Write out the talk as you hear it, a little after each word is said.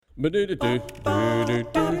Hey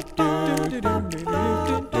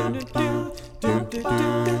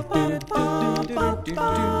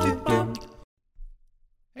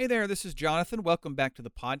there, this is Jonathan. Welcome back to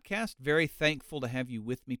the podcast. Very thankful to have you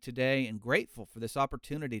with me today and grateful for this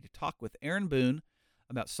opportunity to talk with Aaron Boone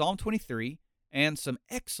about Psalm 23 and some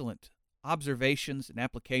excellent observations and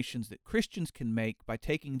applications that Christians can make by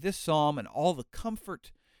taking this psalm and all the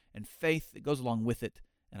comfort and faith that goes along with it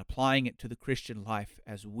and applying it to the Christian life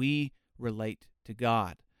as we relate to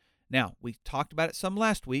God. Now, we talked about it some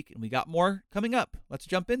last week, and we got more coming up. Let's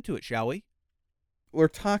jump into it, shall we? We're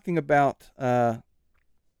talking about I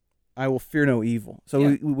will fear no evil.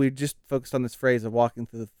 So we just focused on this phrase of walking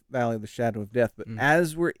through the valley of the shadow of death. But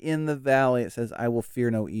as we're in the valley, it says, I will fear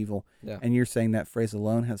no evil. Yeah. And you're saying that phrase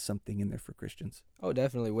alone has something in there for Christians. Oh,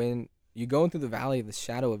 definitely. When you're going through the valley of the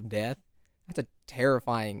shadow of death, that's a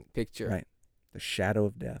terrifying picture. Right. The shadow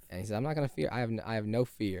of death. And he said, I'm not going to fear. I have no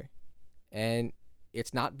fear. And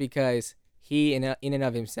it's not because he in and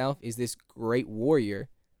of himself is this great warrior,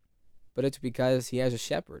 but it's because he has a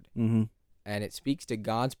shepherd. Mm-hmm. And it speaks to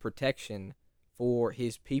God's protection for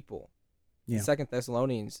his people. Yeah. 2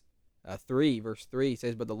 Thessalonians 3, verse 3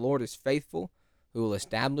 says, But the Lord is faithful, who will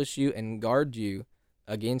establish you and guard you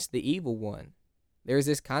against the evil one. There's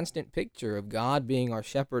this constant picture of God being our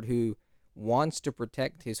shepherd who wants to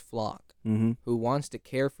protect his flock, Mm-hmm. who wants to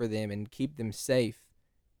care for them and keep them safe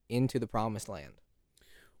into the promised land.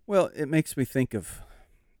 Well, it makes me think of,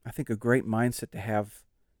 I think a great mindset to have,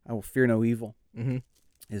 I will fear no evil, Mm-hmm.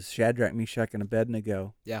 is Shadrach, Meshach, and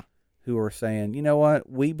Abednego. Yeah. Who are saying, you know what,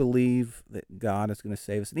 we believe that God is going to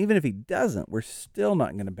save us. And even if he doesn't, we're still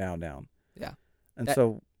not going to bow down. Yeah. And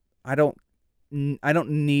so I don't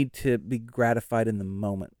need to be gratified in the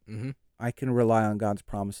moment. Mm-hmm. I can rely on God's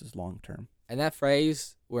promises long term. And that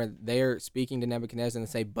phrase where they're speaking to Nebuchadnezzar and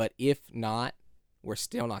they say, but if not, we're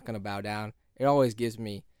still not going to bow down. It always gives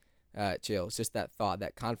me chills, just that thought,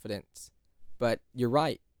 that confidence. But you're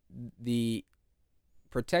right. The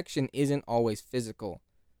protection isn't always physical.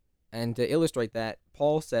 And to illustrate that,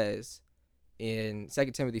 Paul says in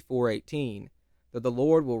 2 Timothy 4:18 that the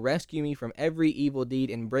Lord will rescue me from every evil deed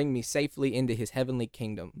and bring me safely into his heavenly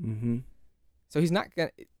kingdom. Mm-hmm. So he's not going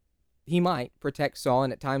to... He might protect Saul,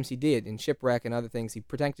 and at times he did. In shipwreck and other things, he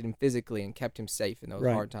protected him physically and kept him safe in those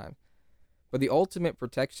hard times. But the ultimate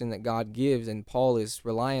protection that God gives and Paul is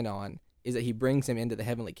relying on is that he brings him into the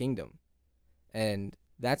heavenly kingdom. And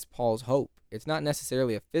that's Paul's hope. It's not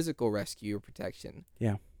necessarily a physical rescue or protection,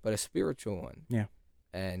 but a spiritual one. Yeah.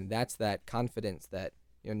 And that's that confidence that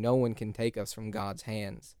no one can take us from God's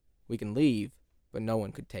hands. We can leave, but no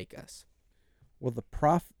one could take us. Well, the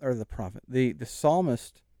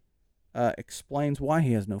psalmist explains why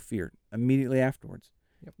he has no fear immediately afterwards.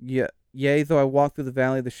 Yep. Yea, though I walk through the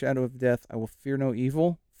valley of the shadow of death, I will fear no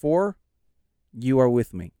evil, for you are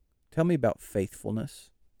with me. Tell me about faithfulness.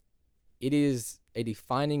 It is a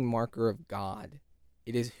defining marker of God.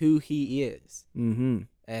 It is who he is. Mm-hmm.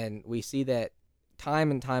 And we see that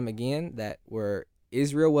time and time again, that where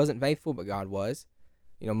Israel wasn't faithful, but God was.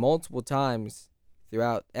 Multiple times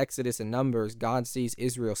throughout Exodus and Numbers, God sees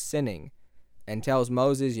Israel sinning and tells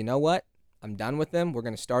Moses, you know what? I'm done with them. We're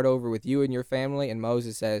going to start over with you and your family. And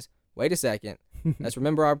Moses says, wait a second. Let's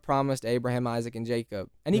remember our promise to Abraham, Isaac, and Jacob.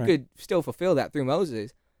 And he could still fulfill that through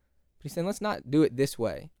Moses. But he's saying, let's not do it this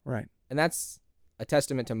way. Right. And that's a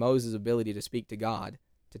testament to Moses' ability to speak to God,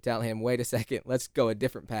 to tell him, wait a second, let's go a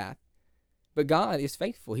different path. But God is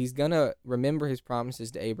faithful. He's going to remember his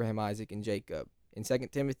promises to Abraham, Isaac, and Jacob. In 2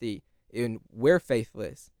 Timothy, when we're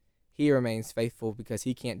faithless, he remains faithful because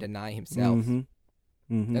he can't deny himself. Mm-hmm.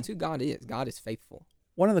 Mm-hmm. That's who God is. God is faithful.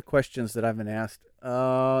 One of the questions that I've been asked in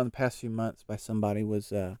the past few months by somebody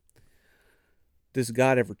was, does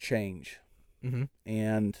God ever change? Mm-hmm.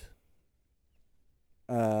 And,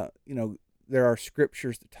 there are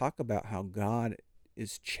scriptures that talk about how God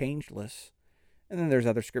is changeless. And then there's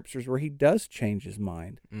other scriptures where he does change his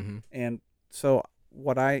mind. Mm-hmm. And so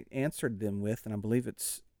what I answered them with, and I believe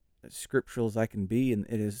it's as scriptural as I can be, and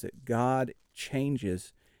it is that God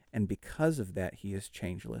changes, and because of that, he is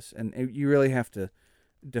changeless. And you really have to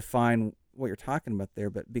define what you're talking about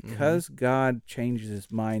there, but because God changes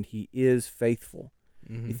his mind, he is faithful.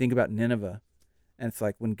 Mm-hmm. You think about Nineveh, and it's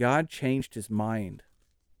like when God changed his mind,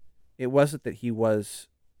 it wasn't that he was,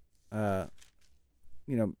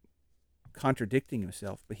 contradicting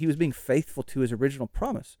himself, but he was being faithful to his original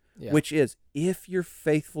promise, which is, if you're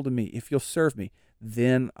faithful to me, if you'll serve me,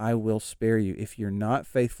 then I will spare you. If you're not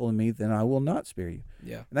faithful to me, then I will not spare you.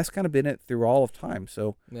 Yeah. And that's kind of been it through all of time.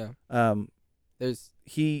 So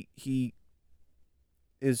he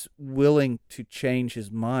is willing to change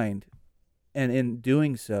his mind And in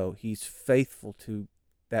doing so, he's faithful to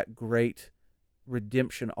that great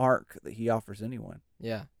redemption arc that he offers anyone.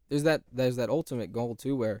 Yeah. There's that ultimate goal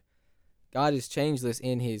too, where God is changeless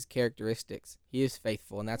in his characteristics. He is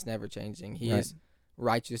faithful, and that's never changing. He Right. is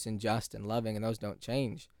righteous and just and loving, and those don't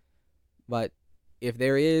change. But if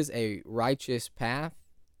there is a righteous path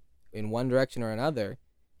in one direction or another,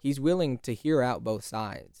 he's willing to hear out both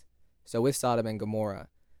sides. So with Sodom and Gomorrah,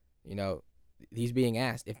 he's being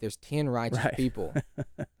asked if there's 10 righteous Right. people.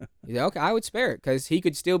 He's like, okay, I would spare it, because he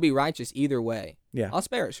could still be righteous either way. Yeah. I'll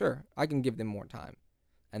spare it, sure. I can give them more time.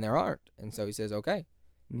 And there aren't. And so he says, okay.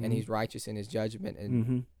 Mhm. And he's righteous in his judgment. And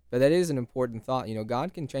Mhm. But that is an important thought.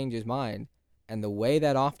 God can change his mind. And the way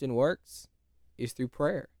that often works is through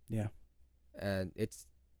prayer. Yeah. And it's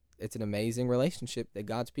an amazing relationship that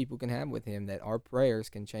God's people can have with him, that our prayers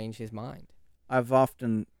can change his mind. I've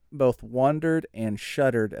often both wondered and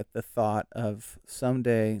shuddered at the thought of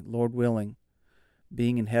someday, Lord willing,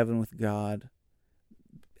 being in heaven with God,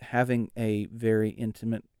 having a very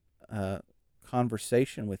intimate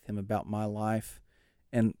conversation with him about my life,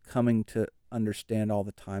 and coming to understand all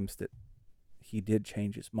the times that he did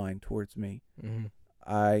change his mind towards me. Mm-hmm.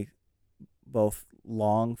 I both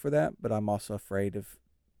long for that, but I'm also afraid of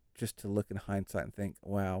just to look in hindsight and think,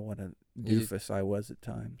 wow, what a doofus I was at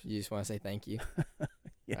times. You just want to say thank you.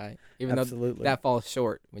 Yeah, right? Even absolutely. though that falls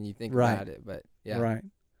short when you think Right. about it. But yeah. Right.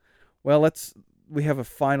 Well, we have a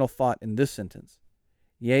final thought in this sentence.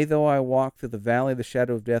 Yea, though I walk through the valley of the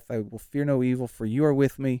shadow of death, I will fear no evil, for you are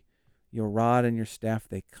with me. Your rod and your staff,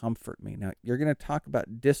 they comfort me. Now, you're going to talk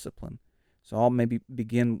about discipline. So I'll maybe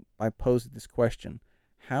begin by posing this question.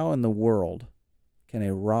 How in the world can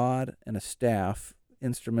a rod and a staff,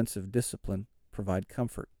 instruments of discipline, provide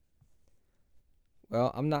comfort?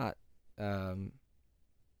 Well, I'm not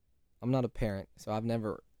a parent, so I've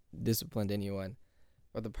never disciplined anyone.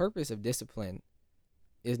 But the purpose of discipline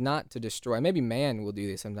is not to destroy. Maybe man will do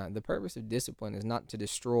this sometimes. The purpose of discipline is not to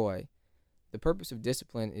destroy. The purpose of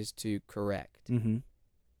discipline is to correct. Mm-hmm.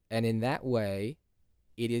 And in that way,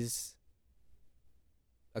 it is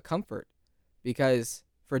a comfort. Because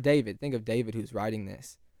for David, think of David who's writing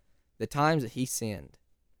this. The times that he sinned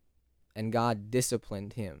and God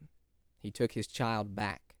disciplined him, he took his child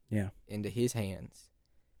back into his hands.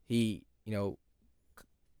 He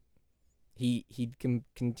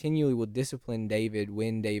continually will discipline David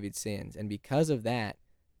when David sins. And because of that,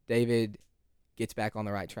 David gets back on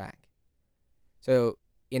the right track. So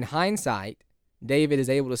in hindsight, David is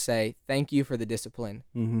able to say, thank you for the discipline,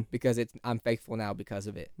 Mm-hmm. because I'm faithful now because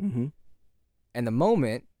of it. Mm-hmm. And the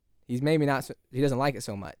moment, he doesn't like it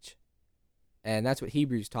so much. And that's what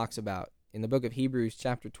Hebrews talks about. In the book of Hebrews,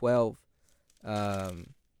 chapter 12,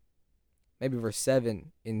 maybe verse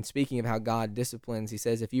 7, in speaking of how God disciplines, he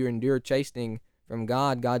says, if you endure chastening from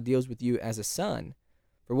God, God deals with you as a son.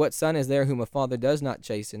 For what son is there whom a father does not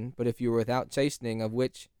chasten? But if you are without chastening, of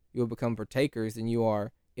which you will become partakers, then you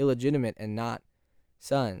are illegitimate and not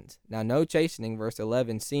sons. Now no chastening, verse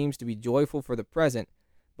 11, seems to be joyful for the present,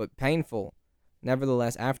 but painful.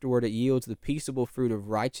 Nevertheless, afterward it yields the peaceable fruit of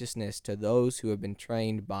righteousness to those who have been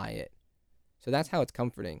trained by it. So that's how it's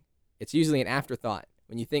comforting. It's usually an afterthought.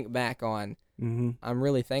 When you think back on, I'm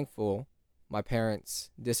really thankful my parents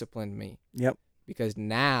disciplined me. Yep. Because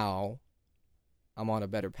now I'm on a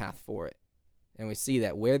better path for it. And we see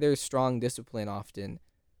that where there's strong discipline, often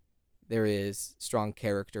there is strong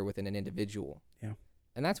character within an individual. Yeah.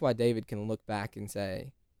 And that's why David can look back and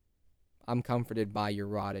say, I'm comforted by your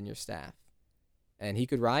rod and your staff. And he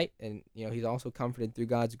could write, and he's also comforted through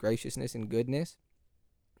God's graciousness and goodness,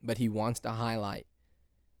 but he wants to highlight,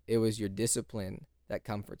 it was your discipline that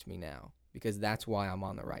comforts me now, because that's why I'm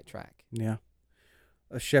on the right track. Yeah.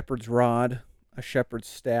 A shepherd's rod, a shepherd's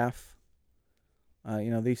staff.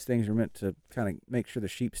 These things are meant to kind of make sure the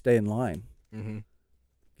sheep stay in line.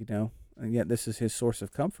 Mm-hmm. And yet this is his source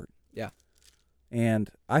of comfort. Yeah.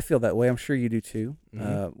 And I feel that way. I'm sure you do too.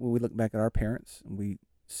 Mhm. When we look back at our parents and we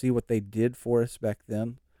see what they did for us back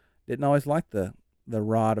then, didn't always like the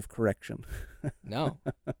rod of correction. No.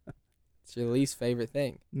 It's your least favorite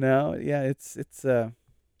thing. No, yeah, it's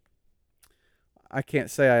I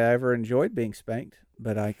can't say I ever enjoyed being spanked,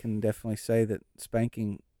 but I can definitely say that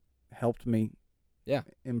spanking helped me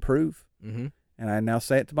improve. Mm-hmm. And I now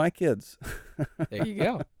say it to my kids. There you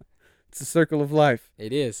go. It's a circle of life.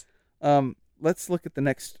 It is. Let's look at the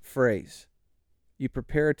next phrase. You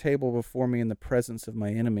prepare a table before me in the presence of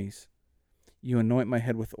my enemies. You anoint my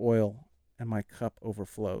head with oil, and my cup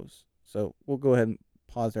overflows. So we'll go ahead and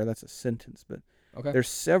pause there. That's a sentence, but Okay. there's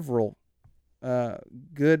several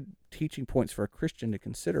good teaching points for a Christian to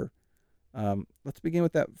consider. Let's begin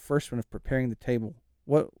with that first one of preparing the table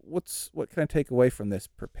What can I take away from this?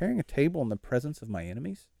 Preparing a table in the presence of my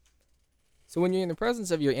enemies? So when you're in the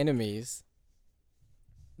presence of your enemies,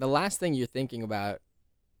 the last thing you're thinking about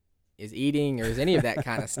is eating or is any of that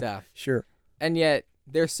kind of stuff. Sure. And yet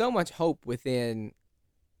there's so much hope within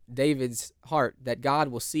David's heart that God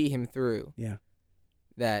will see him through. Yeah.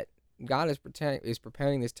 That God is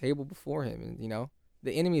preparing this table before him, and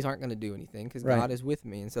the enemies aren't going to do anything because Right. God is with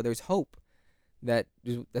me. And so there's hope.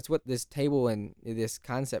 That's what this table and this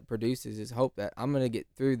concept produces, is hope that I'm going to get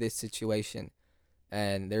through this situation,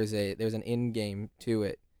 and there's an end game to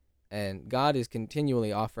it. And God is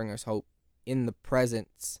continually offering us hope in the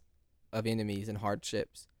presence of enemies and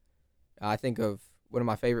hardships. I think of one of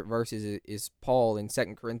my favorite verses is Paul in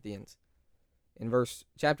 2 Corinthians. In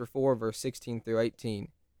chapter 4, verse 16 through 18,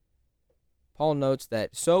 Paul notes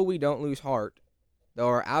that, so we don't lose heart. Though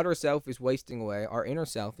our outer self is wasting away, our inner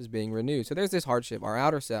self is being renewed. So there's this hardship. Our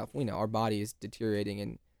outer self, we know our body is deteriorating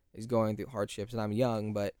and is going through hardships. And I'm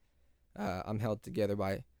young, but I'm held together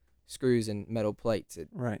by screws and metal plates.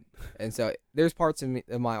 Right. And so there's parts of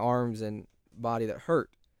my arms and body that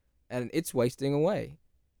hurt, and it's wasting away.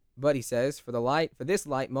 But he says, for this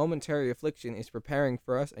light momentary affliction is preparing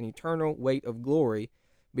for us an eternal weight of glory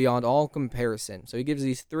beyond all comparison. So he gives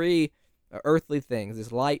these three earthly things,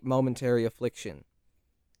 this light momentary affliction,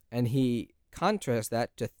 and he contrasts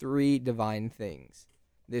that to three divine things.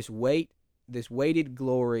 This weighted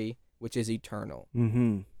glory, which is eternal.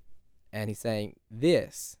 Mm-hmm. And he's saying,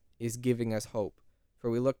 this is giving us hope.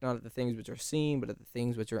 For we look not at the things which are seen, but at the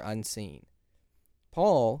things which are unseen.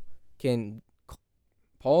 Paul can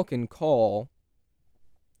call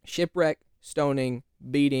shipwreck, stoning,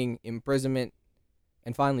 beating, imprisonment,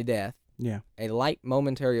 and finally death a light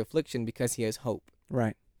momentary affliction because he has hope.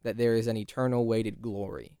 Right. That there is an eternal weighted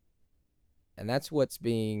glory. And that's what's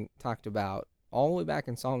being talked about all the way back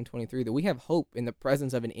in Psalm 23, that we have hope in the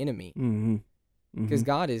presence of an enemy. Mm-hmm. Because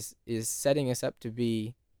God is setting us up to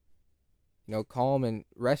be, calm and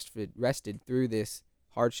rested through this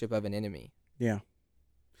hardship of an enemy. Yeah.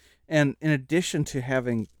 And in addition to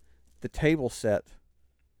having the table set,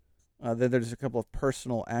 there's a couple of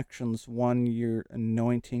personal actions. One, you're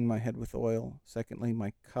anointing my head with oil. Secondly,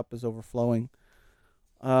 my cup is overflowing.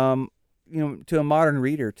 To a modern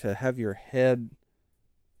reader, to have your head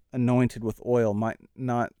anointed with oil might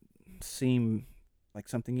not seem like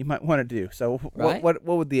something you might want to do. So Right? what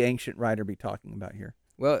would the ancient writer be talking about here?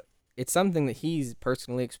 Well, it's something that he's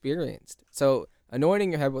personally experienced. So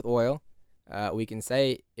anointing your head with oil, we can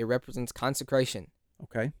say it represents consecration.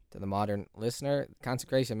 Okay. To the modern listener,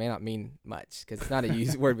 consecration may not mean much because it's not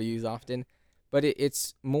a word we use often, but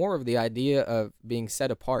it's more of the idea of being set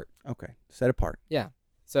apart. Okay. Set apart. Yeah.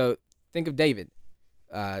 So think of David.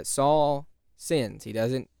 Saul sins. He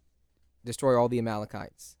doesn't destroy all the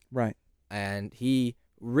Amalekites. Right. And he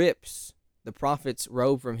rips the prophet's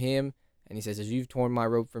robe from him, and he says, as you've torn my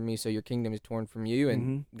robe from me, so your kingdom is torn from you.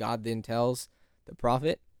 And God then tells the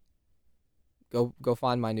prophet, go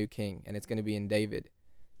find my new king, and it's going to be in David.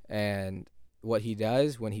 And what he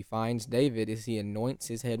does when he finds David is he anoints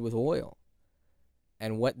his head with oil.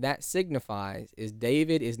 And what that signifies is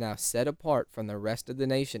David is now set apart from the rest of the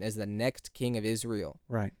nation as the next king of Israel.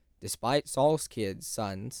 Right. Despite Saul's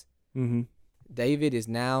sons, Mm-hmm. David is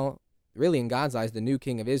now, really in God's eyes, the new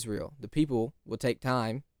king of Israel. The people will take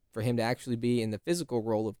time for him to actually be in the physical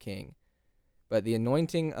role of king. But the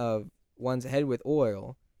anointing of one's head with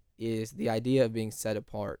oil is the idea of being set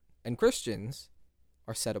apart. And Christians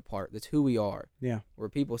are set apart. That's who we are. Yeah. We're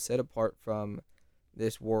people set apart from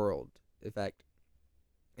this world. In fact,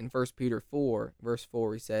 in 1 Peter 4, verse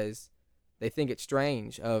 4, he says, they think it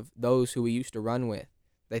strange of those who we used to run with.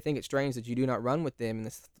 They think it strange that you do not run with them in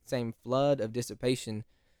the same flood of dissipation,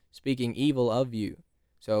 speaking evil of you.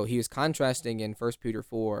 So he is contrasting in 1 Peter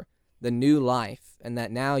 4 the new life, and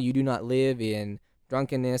that now you do not live in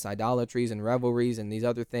drunkenness, idolatries, and revelries, and these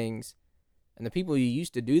other things. And the people you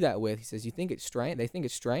used to do that with, he says, you think it's strange. They think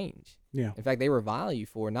it's strange. Yeah. In fact, they revile you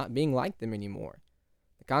for not being like them anymore.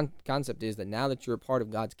 The concept is that now that you're a part of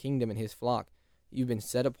God's kingdom and his flock, you've been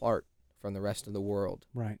set apart from the rest of the world.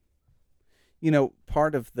 Right.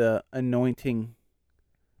 Part of the anointing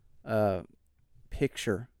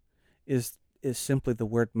picture is simply the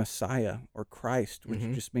word Messiah or Christ, which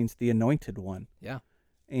just means the anointed one. Yeah.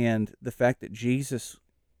 And the fact that Jesus,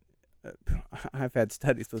 I've had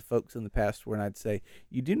studies with folks in the past where I'd say,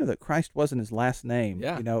 you do know that Christ wasn't his last name.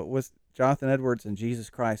 Yeah. It was Jonathan Edwards and Jesus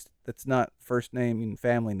Christ. That's not first name and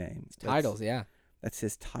family name. Titles, yeah. That's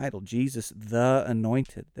his title, Jesus the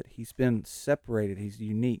Anointed, that he's been separated. He's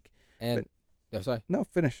unique. And, sorry. No,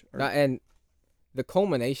 finish. And the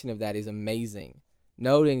culmination of that is amazing.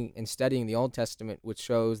 noting and studying the Old Testament, which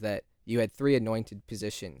shows that you had 3 anointed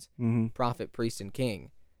positions: Mm-hmm. prophet, priest, and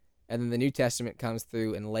king. And then the New Testament comes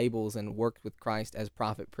through and labels and works with Christ as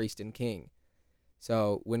prophet, priest, and king.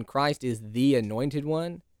 So when Christ is the anointed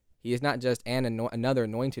one, he is not just another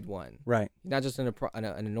anointed one. Right. He's not just an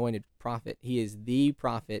anointed prophet. He is the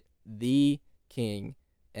prophet, the king,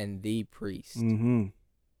 and the priest. Mm-hmm.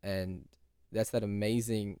 And that's that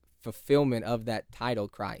amazing fulfillment of that title,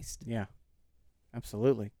 Christ. Yeah.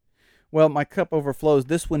 Absolutely. Well, my cup overflows.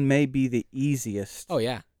 This one may be the easiest Oh,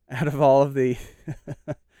 yeah. out of all of the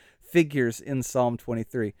figures in Psalm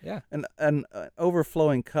 23. Yeah. An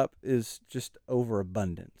overflowing cup is just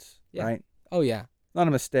overabundance, Yeah. right? Oh, yeah. Not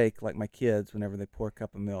a mistake like my kids whenever they pour a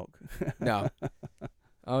cup of milk. No.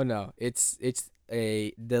 Oh, no. It's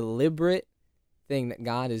a deliberate thing that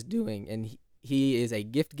God is doing, and he is a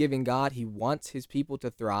gift-giving God. He wants his people to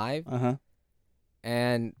thrive, Uh-huh.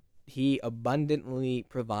 and he abundantly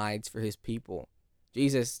provides for his people.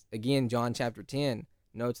 Jesus, again, John chapter 10,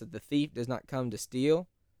 notes that the thief does not come to steal,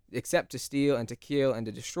 except to steal and to kill and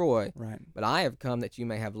to destroy. Right. But I have come that you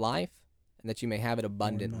may have life, and that you may have it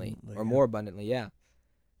abundantly, or yeah. more abundantly, yeah.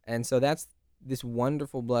 And so that's this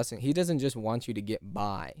wonderful blessing. He doesn't just want you to get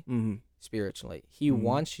by Mm-hmm. spiritually. He Mhm.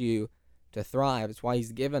 wants you to thrive. That's why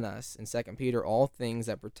he's given us in 2 Peter all things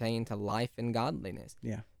that pertain to life and godliness.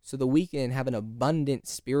 Yeah. So that we can have an abundant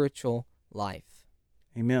spiritual life.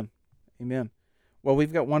 Amen. Amen. Well,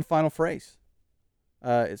 we've got one final phrase.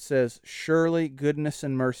 It says, "Surely goodness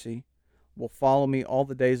and mercy will follow me all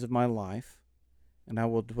the days of my life, and I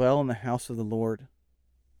will dwell in the house of the Lord."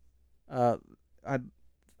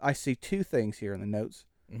 I see two things here in the notes.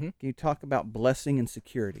 Mm-hmm. Can you talk about blessing and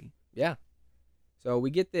security? Yeah. So we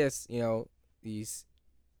get this, he's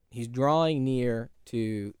drawing near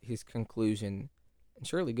to his conclusion, and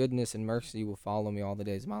surely goodness and mercy will follow me all the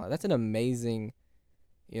days of my life. That's an amazing,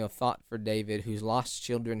 thought for David, who's lost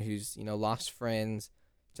children, who's, lost friends.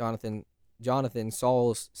 Jonathan,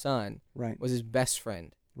 Saul's son, Right. was his best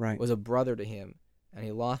friend, Right. was a brother to him, and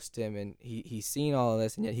he lost him, and he's seen all of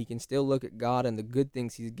this, and yet he can still look at God and the good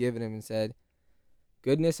things he's given him and said,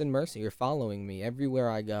 goodness and mercy are following me everywhere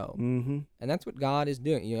I go. Mm-hmm. And that's what God is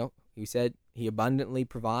doing. He said he abundantly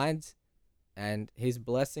provides, and his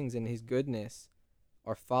blessings and his goodness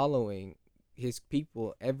are following his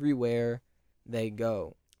people everywhere they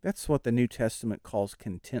go. That's what the New Testament calls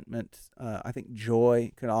contentment. I think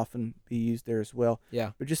joy could often be used there as well.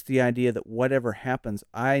 Yeah. But just the idea that whatever happens,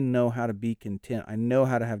 I know how to be content. I know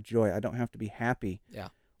how to have joy. I don't have to be happy Yeah.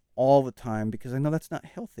 all the time because I know that's not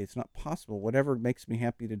healthy. It's not possible. Whatever makes me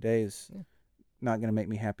happy today is not going to make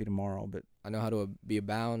me happy tomorrow. But I know how to be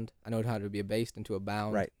abound. I know how to be abased and to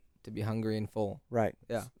abound. Right. To be hungry and full. Right.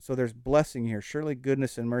 Yeah. So there's blessing here. Surely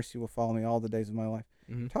goodness and mercy will follow me all the days of my life.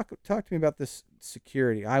 Mm-hmm. Talk to me about this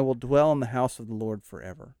security. I will dwell in the house of the Lord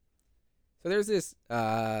forever. So there's this,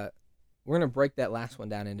 we're going to break that last one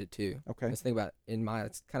down into two. Okay. Let's think about it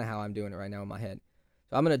that's kind of how I'm doing it right now in my head.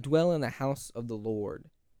 So I'm going to dwell in the house of the Lord.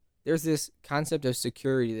 There's this concept of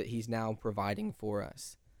security that he's now providing for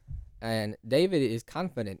us. And David is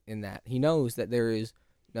confident in that. He knows that there is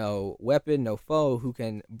no weapon, no foe who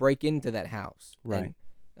can break into that house. Right.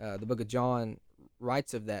 And, the book of John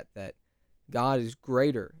writes of that God is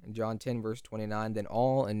greater, in John 10, verse 29, than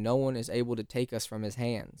all, and no one is able to take us from his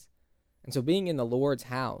hands. And so being in the Lord's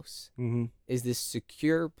house Mm-hmm. is this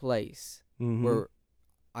secure place Mm-hmm. where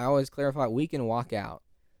I always clarify we can walk out,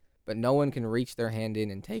 but no one can reach their hand in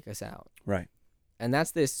and take us out. Right. And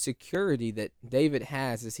that's this security that David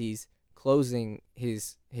has as he's closing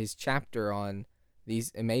his chapter on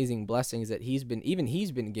these amazing blessings that he's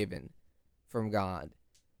been given from God.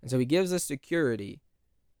 And so he gives us security,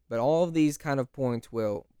 but all of these kind of points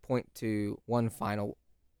will point to one final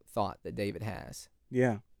thought that David has.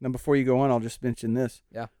 Yeah. Now, before you go on, I'll just mention this.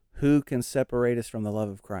 Yeah. Who can separate us from the love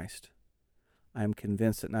of Christ? I am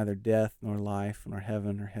convinced that neither death nor life nor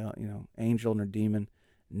heaven or hell, angel nor demon,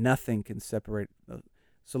 nothing can separate.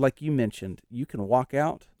 So like you mentioned, you can walk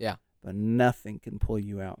out, Yeah. but nothing can pull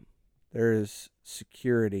you out. There is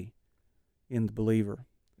security in the believer.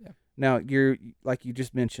 Yeah. Now, you're like you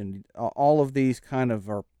just mentioned, all of these kind of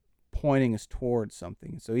are pointing us towards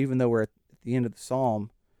something. So even though we're at the end of the psalm,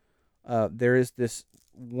 there is this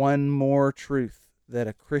one more truth that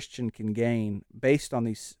a Christian can gain based on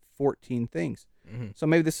these 14 things. Mm-hmm. So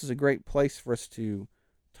maybe this is a great place for us to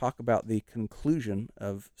talk about the conclusion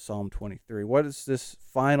of Psalm 23. What is this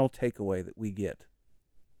final takeaway that we get?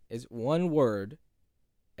 It's one word,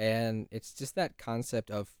 and it's just that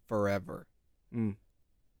concept of forever. Mm.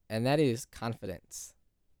 And that is confidence.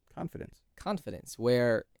 Confidence. Confidence,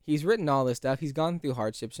 where he's written all this stuff. He's gone through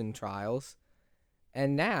hardships and trials,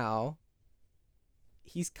 And now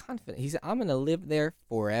he's confident. He said, I'm going to live there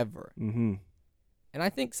forever. Mm-hmm. And I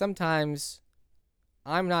think sometimes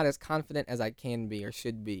I'm not as confident as I can be or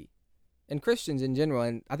should be. And Christians in general,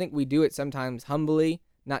 and I think we do it sometimes humbly,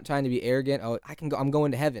 not trying to be arrogant. Oh, I'm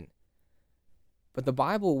going to heaven. But the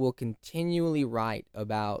Bible will continually write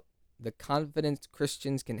about the confidence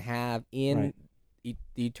Christians can have in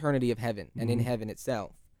the eternity of heaven and in heaven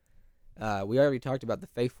itself. We already talked about the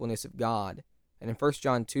faithfulness of God. And in 1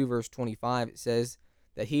 John 2, verse 25, it says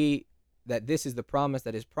that this is the promise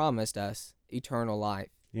that is promised us, eternal life.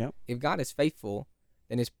 Yep. If God is faithful,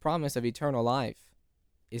 then his promise of eternal life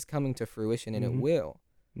is coming to fruition, and it will.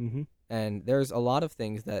 Mm-hmm. And there's a lot of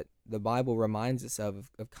things that the Bible reminds us of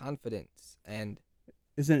confidence. And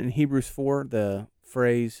isn't it in Hebrews 4 the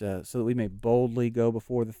phrase, so that we may boldly go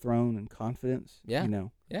before the throne in confidence? Yeah. You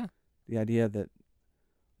know, yeah, the idea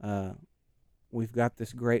that we've got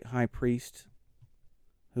this great high priest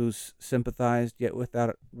who's sympathized yet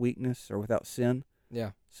without weakness or without sin.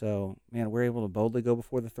 yeah, So, man, we're able to boldly go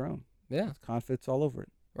before the throne. yeah, With confidence all over it.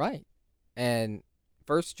 right. And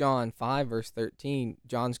 1 John 5, verse 13,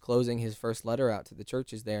 John's closing his first letter out to the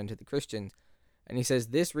churches there and to the Christians. And he says,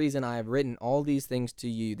 this reason I have written all these things to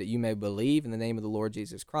you, that you may believe in the name of the Lord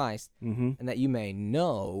Jesus Christ, Mm-hmm. and that you may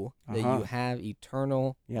know that you have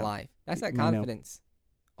eternal life. That's that You know. confidence.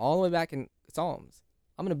 All the way back in Psalms.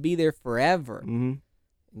 I'm going to be there forever. Mm-hmm.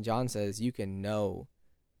 And John says you can know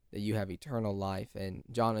that you have eternal life. And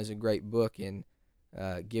John is a great book in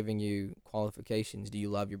giving you qualifications. Do you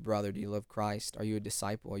love your brother? Do you love Christ? Are you a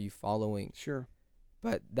disciple? Are you following? Sure.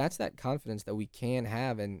 But that's that confidence that we can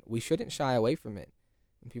have, and we shouldn't shy away from it.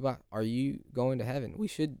 And people are you going to heaven? We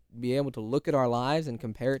should be able to look at our lives and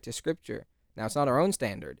compare it to Scripture. Now, it's not our own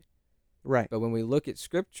standard. Right. But when we look at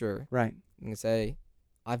Scripture Right. and say,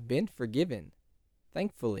 I've been forgiven,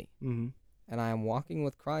 thankfully, Mm-hmm. and I am walking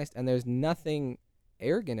with Christ, and there's nothing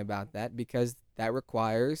arrogant about that, because that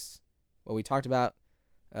requires what we talked about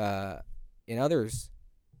in others,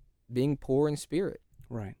 being poor in spirit,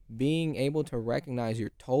 Right. being able to recognize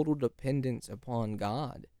your total dependence upon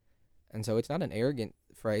God. And so it's not an arrogant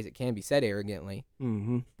phrase. It can be said arrogantly,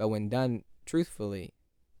 Mm-hmm. but when done truthfully,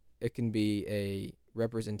 it can be a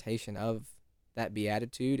representation of that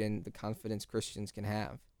beatitude and the confidence Christians can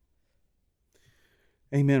have.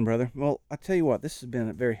 Amen, brother. Well, I tell you what, this has been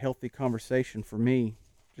a very healthy conversation for me,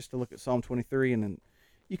 just to look at Psalm 23, and then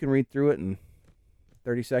you can read through it in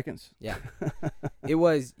 30 seconds. Yeah. It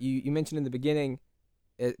was, you mentioned in the beginning,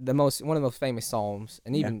 one of the most famous Psalms,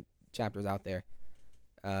 and even chapters out there.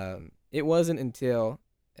 It wasn't until,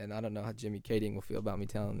 and I don't know how Jimmy Kading will feel about me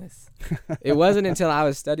telling this, it wasn't until I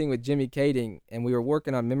was studying with Jimmy Kading, and we were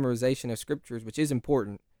working on memorization of scriptures, which is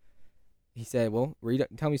important. He said, well,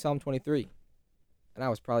 tell me Psalm 23. And I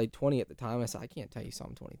was probably 20 at the time. I said, I can't tell you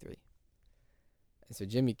Psalm 23. And so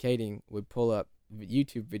Jimmy Kading would pull up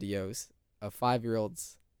YouTube videos of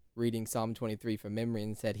 5-year-olds reading Psalm 23 from memory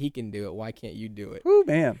and said, he can do it. Why can't you do it? Woo,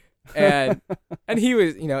 man. And he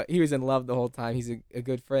was, he was in love the whole time. He's a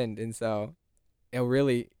good friend. And so,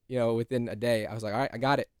 really, within a day, I was like, all right, I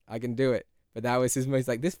got it. I can do it. But that was he's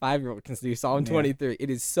like, this 5-year-old can do Psalm 23. It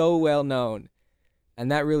is so well known. And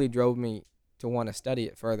that really drove me to want to study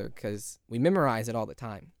it further, because we memorize it all the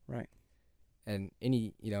time. Right. And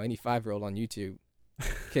any 5-year-old on YouTube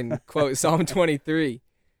can quote Psalm 23.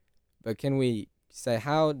 But can we say,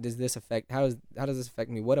 how does this affect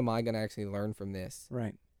me? What am I going to actually learn from this?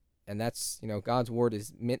 Right. And that's, God's word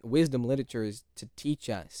is wisdom literature is to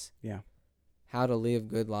teach us how to live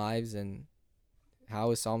good lives. And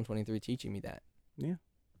how is Psalm 23 teaching me that? Yeah.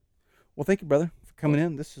 Well, thank you, brother, for coming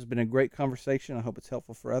in. This has been a great conversation. I hope it's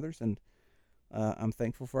helpful for others, and I'm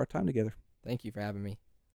thankful for our time together. Thank you for having me.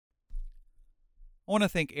 I want to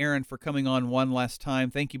thank Aaron for coming on one last time.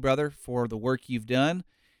 Thank you, brother, for the work you've done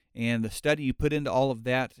and the study you put into all of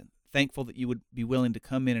that. Thankful that you would be willing to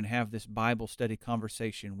come in and have this Bible study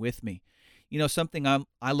conversation with me. Something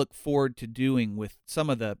I look forward to doing with some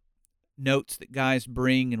of the notes that guys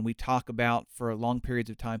bring and we talk about for long periods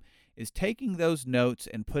of time is taking those notes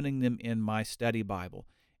and putting them in my study Bible.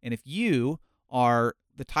 And if you are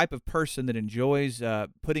the type of person that enjoys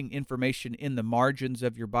putting information in the margins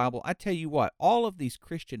of your Bible, I tell you what, all of these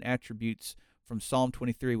Christian attributes from Psalm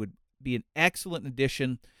 23 would be an excellent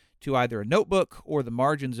addition to either a notebook or the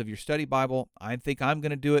margins of your study Bible. I think I'm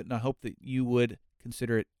going to do it, and I hope that you would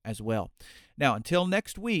consider it as well. Now, until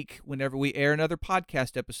next week, whenever we air another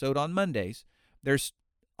podcast episode on Mondays, there's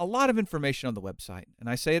a lot of information on the website, and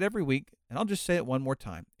I say it every week, and I'll just say it one more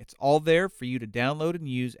time. It's all there for you to download and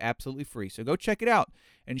use absolutely free. So go check it out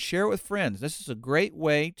and share it with friends. This is a great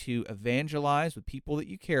way to evangelize with people that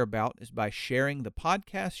you care about, is by sharing the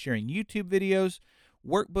podcast, sharing YouTube videos,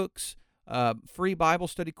 workbooks, free Bible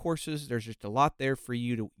study courses. There's just a lot there for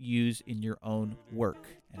you to use in your own work.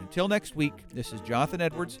 And until next week, this is Jonathan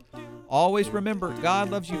Edwards. Always remember, God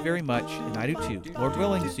loves you very much, and I do too. Lord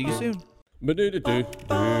willing, see you soon. Well,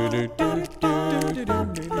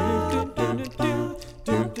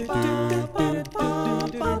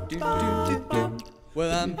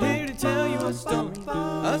 I'm here to tell you a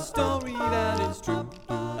story that is true,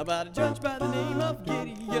 about a judge by the name of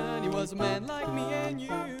Gideon. He was a man like me and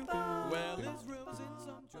you.